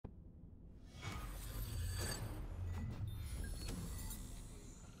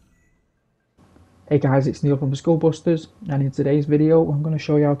Hey guys, it's Neil from the Skullbusters, and in today's video I'm going to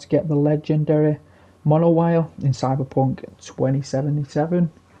show you how to get the legendary Monowire in Cyberpunk 2077.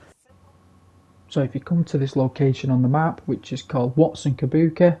 So if you come to this location on the map, which is called Watson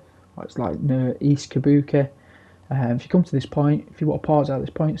Kabuki, or it's like near East Kabuki, if you come to this point, if you want to pause at this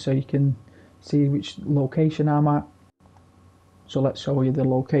point so you can see which location I'm at. So let's show you the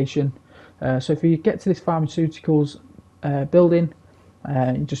location. So if you get to this pharmaceuticals building,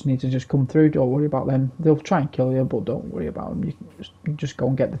 you just need to just come through. Don't worry about them. They'll try and kill you, but don't worry about them. You can just go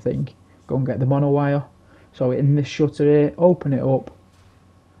and get the thing. Go and get the monowire. So in this shutter here, open it up,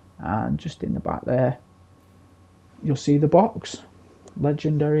 and just in the back there, you'll see the box.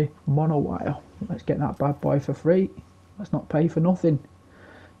 Legendary monowire. Let's get that bad boy for free. Let's not pay for nothing.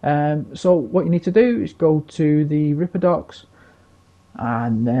 So what you need to do is go to the Ripper docks,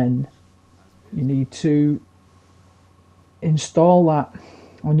 and then you need to install that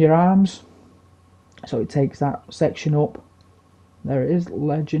on your arms. So it takes that section up. There it is,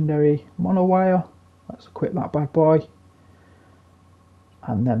 legendary monowire. Let's equip that bad boy,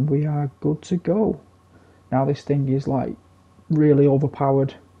 and then we are good to go. Now this thing is like really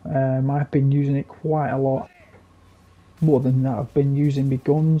overpowered. I've been using it quite a lot, more than that I've been using my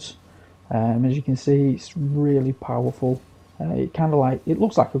guns. As you can see, it's really powerful. It kind of like, it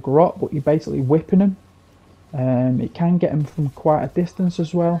looks like a grot, but you're basically whipping them. It can get them from quite a distance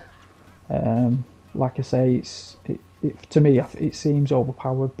as well. Like I say, to me it seems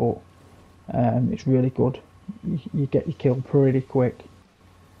overpowered, but it's really good. You get your kill pretty quick.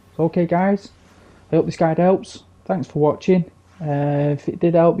 So okay guys, I hope this guide helps. Thanks for watching. If it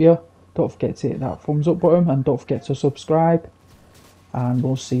did help you, don't forget to hit that thumbs up button, and don't forget to subscribe, and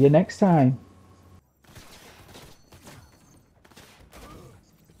we'll see you next time.